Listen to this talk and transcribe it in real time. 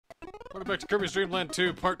Welcome back to Kirby's Dream Land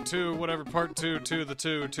 2, Part 2, whatever, Part 2, 2, the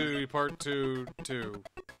 2, 2, Part 2, 2.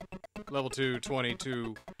 Level 2,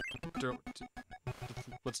 22.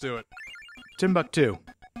 Let's do it. Timbuktu.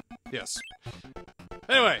 Yes.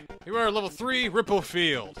 Anyway, here we are at level 3, Ripple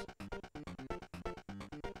Field.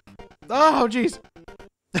 Oh, jeez.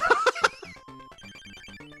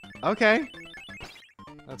 Okay.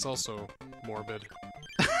 That's also morbid.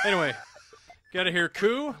 Anyway, got to hear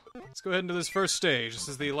Ku. Let's go ahead into this first stage. This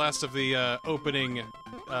is the last of the opening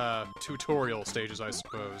tutorial stages, I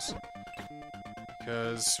suppose.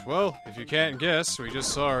 Because, well, if you can't guess, we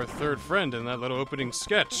just saw our third friend in that little opening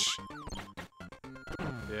sketch.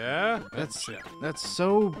 Yeah? That's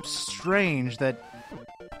so strange that...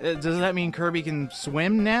 does that mean Kirby can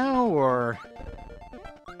swim now, or...?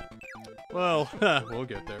 Well, we'll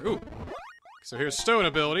get there. Ooh. So here's stone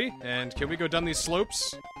ability, and can we go down these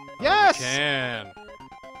slopes? Yes! We can.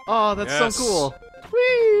 Oh, that's so cool.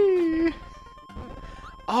 Whee!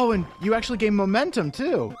 Oh, and you actually gain momentum,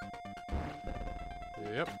 too.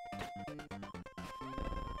 Yep.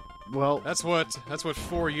 Well... That's what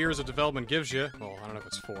 4 years of development gives you. Well, I don't know if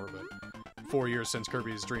it's 4, but 4 years since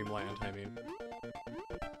Kirby's Dream Land, I mean.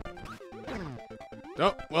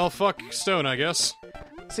 Oh, well, fuck stone, I guess.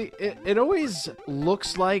 See, it always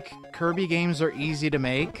looks like Kirby games are easy to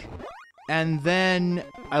make, and then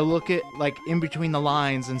I look at, like, in between the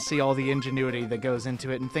lines and see all the ingenuity that goes into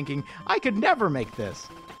it and thinking, I could never make this.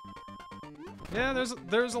 Yeah,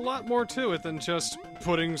 there's a lot more to it than just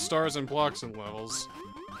putting stars and blocks in levels.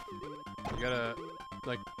 You gotta,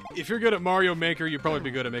 like, if you're good at Mario Maker, you'd probably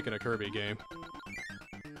be good at making a Kirby game.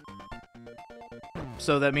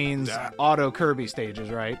 So that means auto Kirby stages,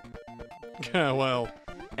 right? Yeah, well...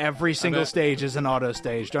 Every single stage is an auto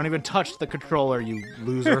stage. Don't even touch the controller, you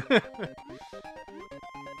loser. I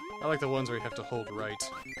like the ones where you have to hold right.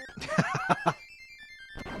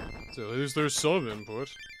 So at least there's some input.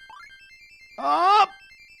 Up!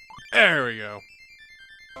 There we go.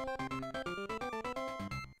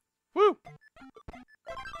 Woo!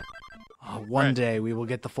 Oh, one day we will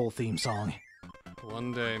get the full theme song.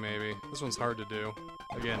 One day, maybe. This one's hard to do.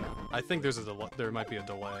 Again, I think there might be a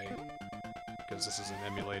delay. Because this is an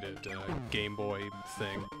emulated Game Boy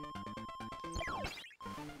thing.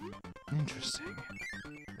 Interesting.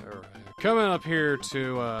 Alright. Coming up here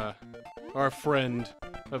to our friend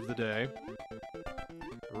of the day.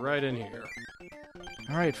 Right in here.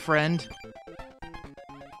 Alright, friend.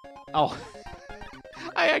 Oh.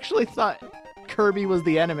 I actually thought Kirby was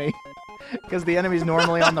the enemy. Because the enemy's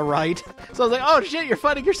normally on the right. So I was like, oh shit, you're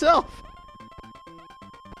fighting yourself!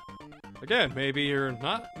 Again, maybe you're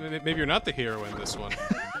not the hero in this one.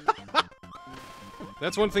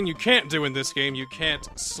 That's one thing you can't do in this game. You can't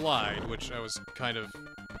slide, which I was kind of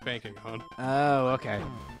banking on. Oh, okay.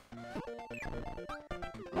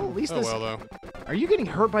 Oh, at least this... well, though. Are you getting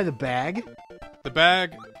hurt by the bag? The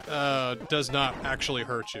bag does not actually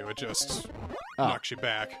hurt you. It just knocks you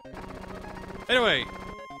back. Anyway,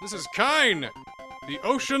 this is Kine, the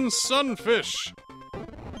ocean sunfish.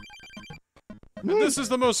 And this is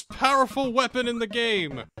the most powerful weapon in the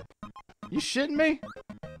game. You shitting me?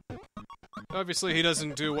 Obviously, he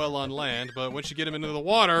doesn't do well on land, but once you get him into the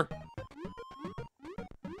water...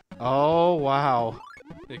 Oh, wow.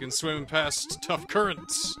 He can swim past tough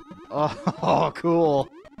currents. Oh, cool.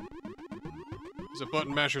 It's a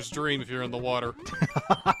button masher's dream if you're in the water.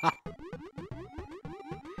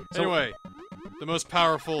 Anyway, the most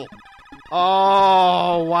powerful...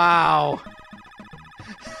 Oh, wow.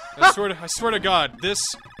 I swear to God,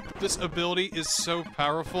 this ability is so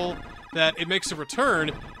powerful that it makes a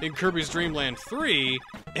return in Kirby's Dream Land 3,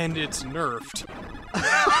 and it's nerfed.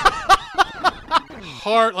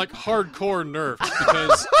 Hardcore nerfed,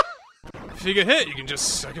 because if you get hit, you can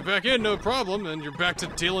just suck it back in, no problem, and you're back to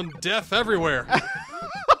dealing death everywhere.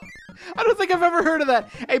 I don't think I've ever heard of that.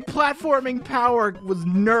 A platforming power was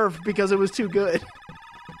nerfed because it was too good.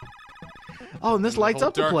 Oh, and this lights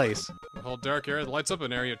up the place. The whole dark area lights up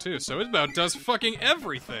an area too, so it about does fucking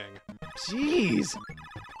everything. Jeez.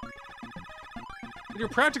 You're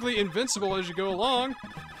practically invincible as you go along.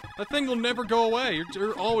 That thing will never go away.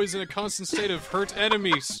 You're always in a constant state of hurt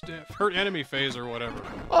enemy phase or whatever.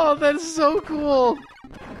 Oh, that's so cool.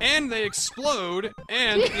 And they explode,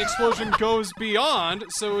 and the explosion goes beyond,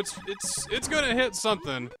 so it's gonna hit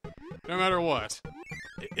something, no matter what.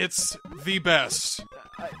 It's the best.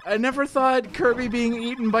 I never thought Kirby being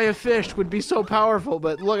eaten by a fish would be so powerful,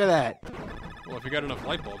 but look at that. Well, if you got enough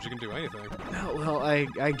light bulbs, you can do anything. Oh, well,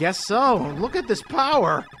 I guess so. Look at this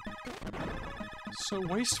power. So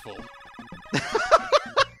wasteful.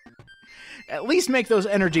 At least make those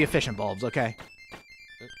energy efficient bulbs, okay?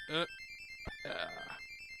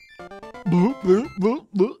 So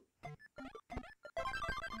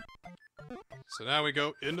now we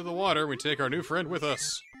go into the water. We take our new friend with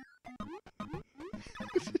us.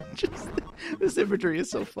 Just, this imagery is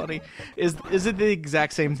so funny. Is it the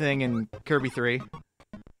exact same thing in Kirby 3?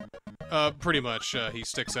 Pretty much. He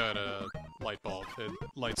sticks out a light bulb. It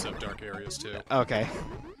lights up dark areas too. Okay.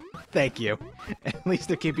 Thank you. At least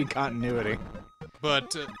they're keeping continuity.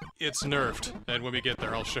 But it's nerfed, and when we get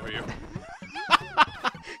there, I'll show you.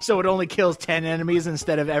 So it only kills 10 enemies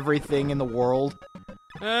instead of everything in the world?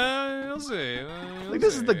 We'll see.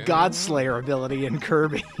 This is the Godslayer ability in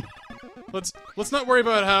Kirby. Let's not worry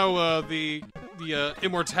about how the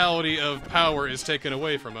immortality of power is taken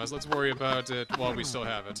away from us. Let's worry about it while we still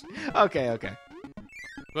have it. Okay.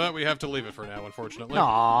 But we have to leave it for now, unfortunately.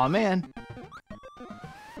 Aw, man.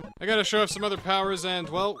 I gotta show off some other powers, and,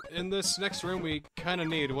 well, in this next room, we kinda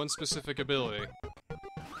need one specific ability.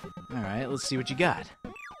 Alright, let's see what you got.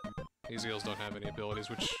 These eels don't have any abilities,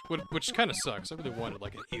 which kinda sucks. I really wanted,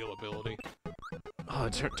 like, an eel ability. Oh,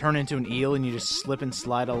 turn into an eel and you just slip and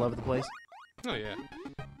slide all over the place? Oh, yeah.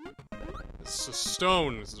 This is a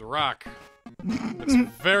stone. This is a rock. It's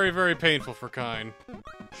very, very painful for Kine.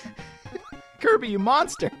 Kirby, you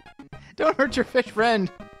monster! Don't hurt your fish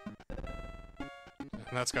friend!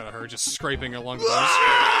 And that's gotta hurt, just scraping along the bottom.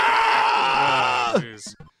 Oh,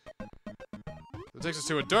 jeez. It takes us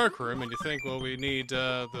to a dark room, and you think, well, we need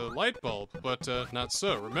the light bulb, but not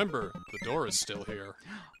so. Remember, the door is still here.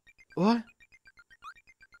 What?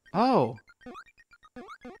 Oh.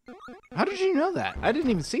 How did you know that? I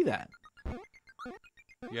didn't even see that.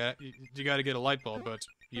 Yeah, you gotta get a light bulb, but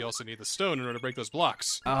you also need the stone in order to break those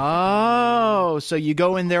blocks. Oh, so you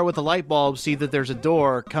go in there with the light bulb, see that there's a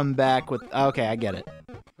door, come back with... Okay, I get it.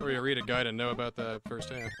 Or you read a guide and know about that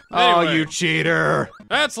firsthand. Oh, Anyway, you cheater!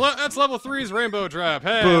 That's level 3's Rainbow Trap.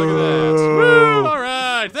 Hey, Boo. look at that. Woo! All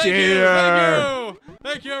right, thank Cheater.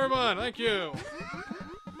 Thank you, everyone. Thank you.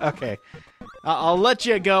 Okay. I'll let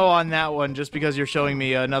you go on that one just because you're showing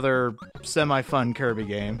me another semi-fun Kirby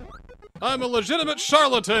game. I'm a legitimate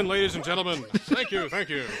charlatan, ladies and gentlemen. Thank you, thank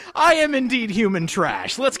you. I am indeed human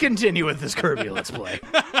trash. Let's continue with this Kirby Let's Play.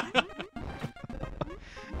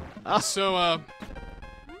 So,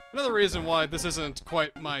 another reason why this isn't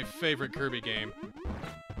quite my favorite Kirby game.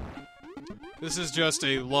 This is just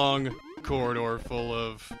a long corridor full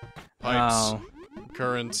of pipes,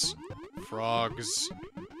 currents, frogs.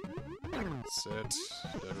 That's it.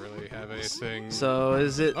 Don't really have anything. So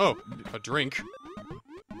is it... Oh, a drink.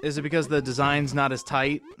 Is it because the design's not as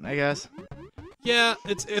tight, I guess? Yeah,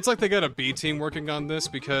 it's like they got a B team working on this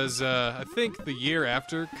because I think the year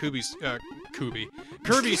after Kirby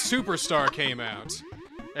Superstar came out,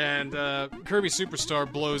 and Kirby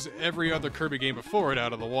Superstar blows every other Kirby game before it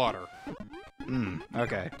out of the water.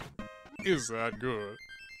 Okay. Is that good?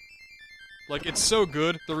 Like, it's so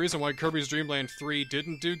good, the reason why Kirby's Dream Land 3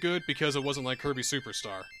 didn't do good, because it wasn't like Kirby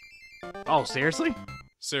Superstar. Oh, seriously?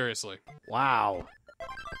 Seriously. Wow.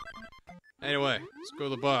 Anyway, let's go to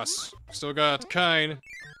the boss. Still got Kine,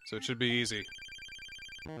 so it should be easy.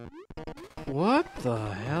 What the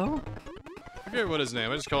hell? I forget what his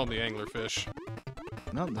name, I just call him the Anglerfish.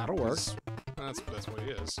 No, that'll work. That's what he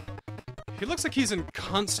is. He looks like he's in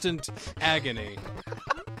constant agony.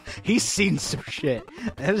 He's seen some shit.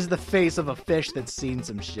 That is the face of a fish that's seen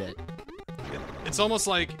some shit. It's almost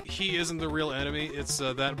like he isn't the real enemy, it's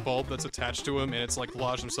that bulb that's attached to him, and it's like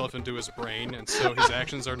lodged himself into his brain, and so his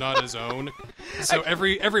actions are not his own. So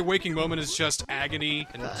every waking moment is just agony,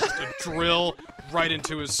 and just a drill right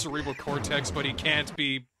into his cerebral cortex, but he can't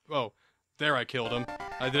be... Oh, there I killed him.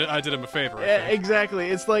 I did him a favor, I think. Exactly.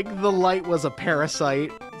 It's like the light was a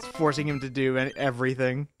parasite. It's forcing him to do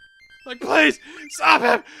everything. Like, please, stop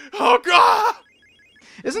him! Oh, God!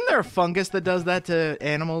 Isn't there a fungus that does that to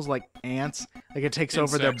animals, like ants? Like it takes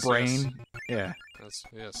over their Insects, brain? yes.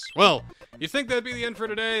 Yeah. Yes. Well, you think that'd be the end for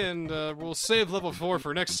today, and we'll save level 4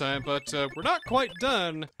 for next time, but we're not quite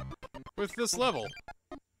done with this level.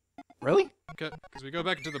 Really? Because we go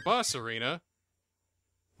back into the boss arena.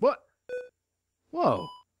 What? Whoa.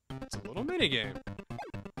 It's a little minigame.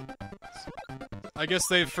 I guess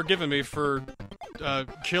they've forgiven me for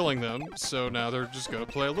killing them, so now they're just gonna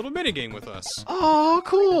play a little minigame with us. Oh,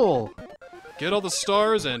 cool! Get all the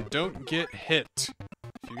stars and don't get hit.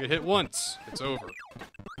 If you get hit once, it's over.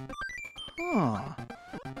 Huh.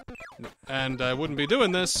 And I wouldn't be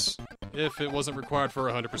doing this if it wasn't required for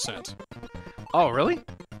 100%. Oh, really?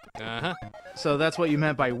 Uh-huh. So that's what you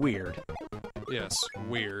meant by weird. Yes,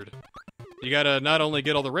 weird. You gotta not only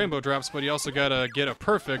get all the rainbow drops, but you also gotta get a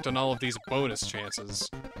perfect on all of these bonus chances.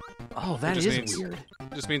 Oh, that is weird.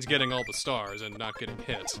 Just means getting all the stars and not getting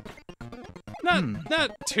hit.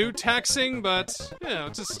 Not too taxing, but, you know,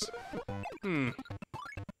 just...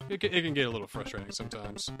 It can get a little frustrating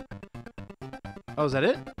sometimes. Oh, is that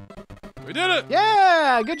it? We did it!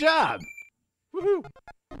 Yeah, good job. Woohoo!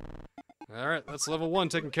 Alright, that's level 1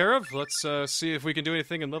 taken care of. Let's see if we can do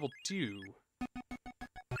anything in level 2.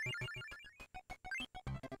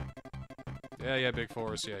 Yeah, big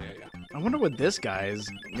forest, yeah. I wonder what this guy is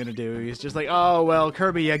gonna do. He's just like, oh, well,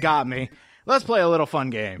 Kirby, you got me. Let's play a little fun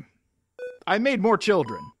game. I made more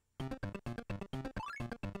children.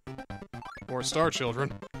 More Star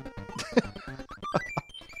Children.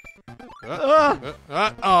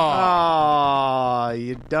 Oh,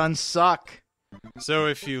 you done suck. So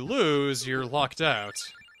if you lose, you're locked out.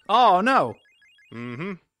 Oh, no.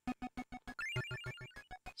 Mm-hmm.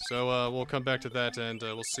 So, we'll come back to that, and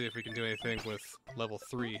we'll see if we can do anything with level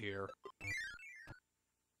 3 here.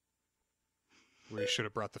 We should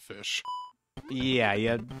have brought the fish. Yeah,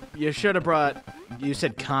 you should have brought... You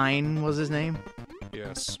said Kine was his name?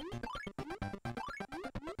 Yes.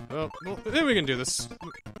 Well, then we can do this.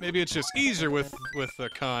 Maybe it's just easier with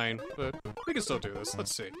Kine, but we can still do this.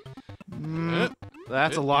 Let's see.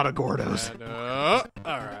 That's a lot of Gordos. And,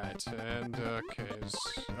 alright, and, okay,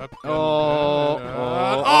 up and, oh,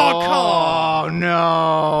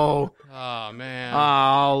 no! Oh, man.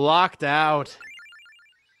 Oh, locked out.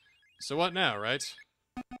 So what now, right?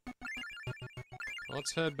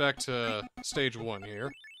 Let's head back to stage 1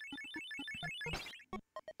 here.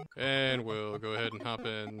 And we'll go ahead and hop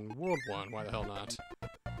in World 1, why the hell not?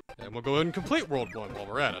 And we'll go ahead and complete World 1 while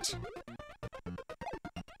we're at it.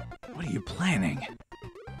 What are you planning?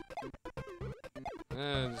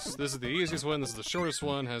 And this is the easiest one, this is the shortest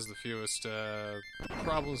one, has the fewest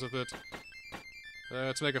problems with it.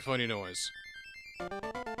 Let's make a funny noise.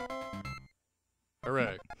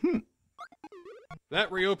 Hooray.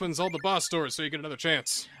 That reopens all the boss doors so you get another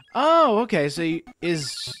chance. Oh, okay, so you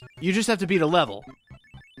just have to beat a level.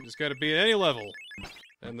 You just gotta beat any level,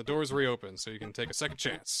 and the doors reopen so you can take a second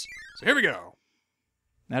chance. So here we go!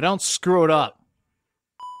 Now don't screw it up.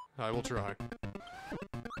 I will try.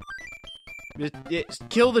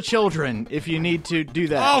 Kill the children if you need to do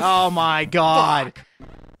that. Oh my god. Fuck.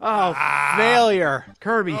 Oh, failure.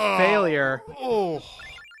 Kirby, failure. Oh.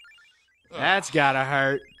 That's gotta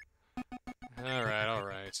hurt.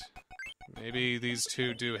 Alright. Maybe these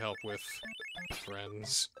two do help with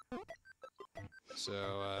friends.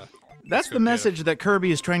 So, that's the message that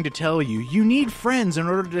Kirby is trying to tell you. You need friends in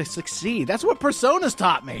order to succeed. That's what Persona's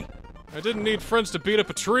taught me. I didn't need friends to beat up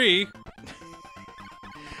a tree.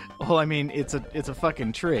 Well, I mean, it's a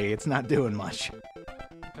fucking tree. It's not doing much.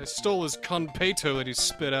 I stole his conpeto that he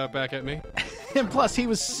spit out back at me. And plus, he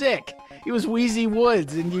was sick. He was Wheezy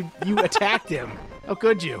Woods, and you attacked him. How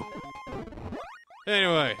could you?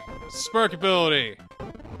 Anyway, spark ability.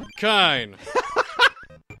 Kine.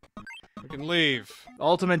 We can leave.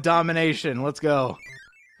 Ultimate domination. Let's go.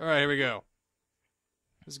 Alright, here we go.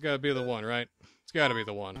 This has gotta be the one, right? It's gotta be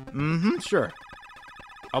the one. Mm-hmm, sure.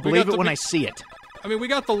 I'll believe it when I see it. I mean, we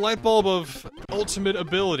got the light bulb of ultimate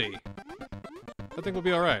ability. I think we'll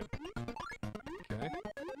be alright. Okay.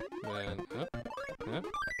 Then,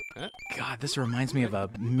 up. God, this reminds me of a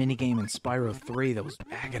minigame in Spyro 3 that was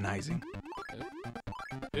agonizing.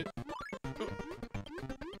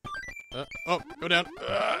 Go down.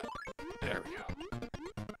 There we go.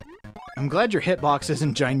 I'm glad your hitbox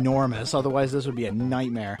isn't ginormous, otherwise this would be a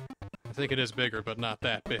nightmare. I think it is bigger, but not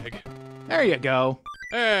that big. There you go.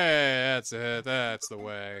 Hey, that's it. That's the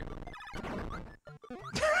way.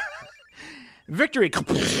 Victory!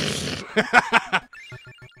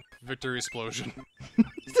 Victory explosion.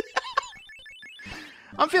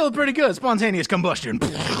 I'm feeling pretty good. Spontaneous combustion.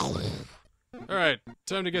 Alright,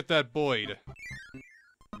 time to get that Boyd.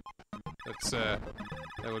 That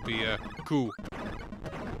would be, cool.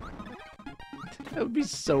 That would be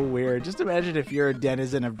so weird. Just imagine if you're a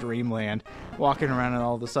denizen of Dreamland, walking around and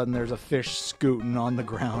all of a sudden there's a fish scooting on the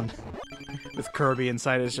ground with Kirby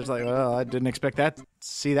inside it. It's just like, well, I didn't expect that.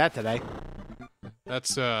 See that today.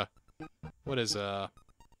 That's, what is, that's,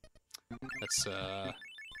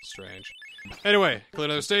 strange. Anyway, clear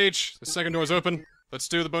another stage. The second door's open. Let's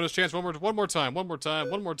do the bonus chance one more time.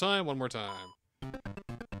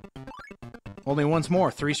 Only once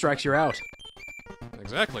more. 3 strikes, you're out.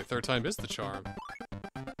 Exactly. Third time is the charm.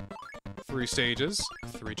 3 stages,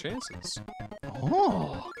 3 chances.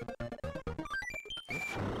 Oh.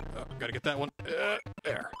 Gotta get that one.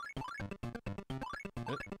 There.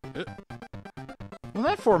 Well,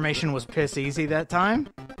 that formation was piss easy that time.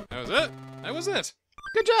 That was it. That was it.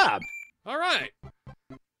 Good job. All right.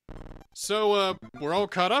 So, we're all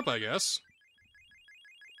caught up, I guess.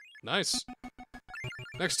 Nice.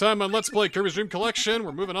 Next time on Let's Play Kirby's Dream Collection,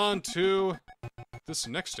 we're moving on to this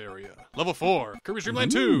next area. Level 4, Kirby's Dream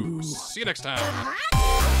Land 2. See you next time.